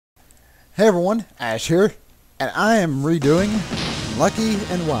Hey everyone, Ash here, and I am redoing Lucky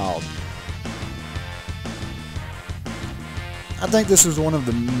and Wild. I think this is one of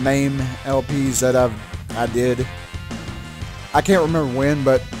the main LPs that I did. I can't remember when,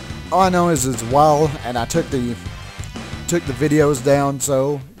 but all I know is it's a while, and I took the videos down,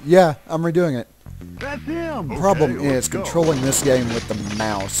 so yeah, I'm redoing it. That's him. The problem is controlling this game with the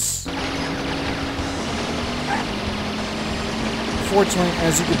mouse. Unfortunately,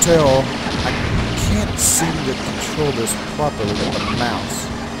 as you can tell, I can't seem to control this properly with the mouse.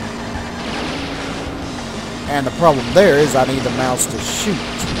 And the problem there is I need the mouse to shoot.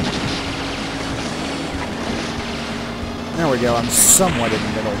 There we go, I'm somewhat in the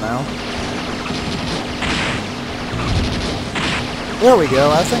middle now. There we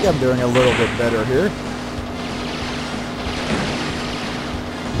go, I think I'm doing a little bit better here.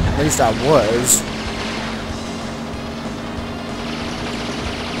 At least I was.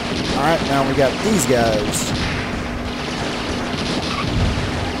 Alright, now we got these guys.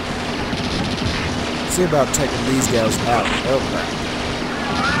 Let's see about taking these guys out. Oh crap.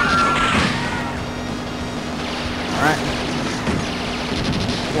 Alright.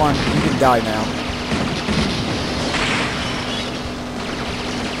 One, you can die now.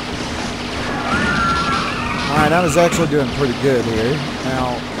 Alright, I was actually doing pretty good here.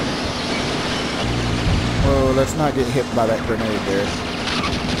 Now, whoa, let's not get hit by that grenade there.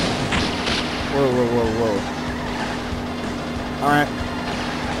 Whoa, whoa, whoa, whoa. Alright.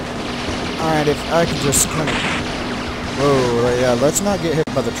 Alright, if I could just kind of... Whoa, yeah, let's not get hit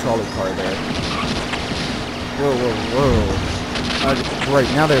by the trolley car there. Whoa, whoa, whoa.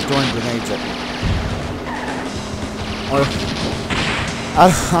 Great, now they're throwing grenades at me. Or... I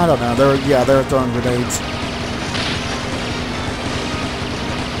don't know, they're throwing grenades.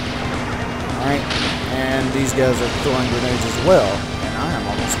 Alright, and these guys are throwing grenades as well. And I am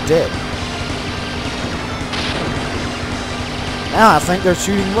almost dead. Now I think they're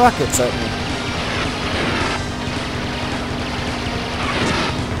shooting rockets at me.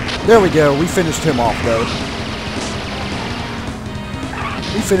 There we go. We finished him off, though.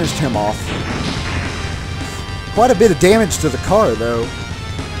 We finished him off. Quite a bit of damage to the car, though.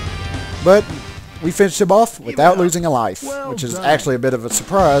 But we finished him off without losing a life, which is actually a bit of a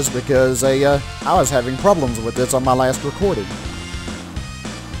surprise because I was having problems with this on my last recording.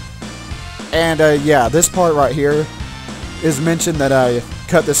 And yeah, this part right here is mentioned that I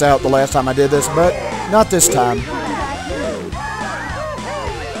cut this out the last time I did this, but not this time.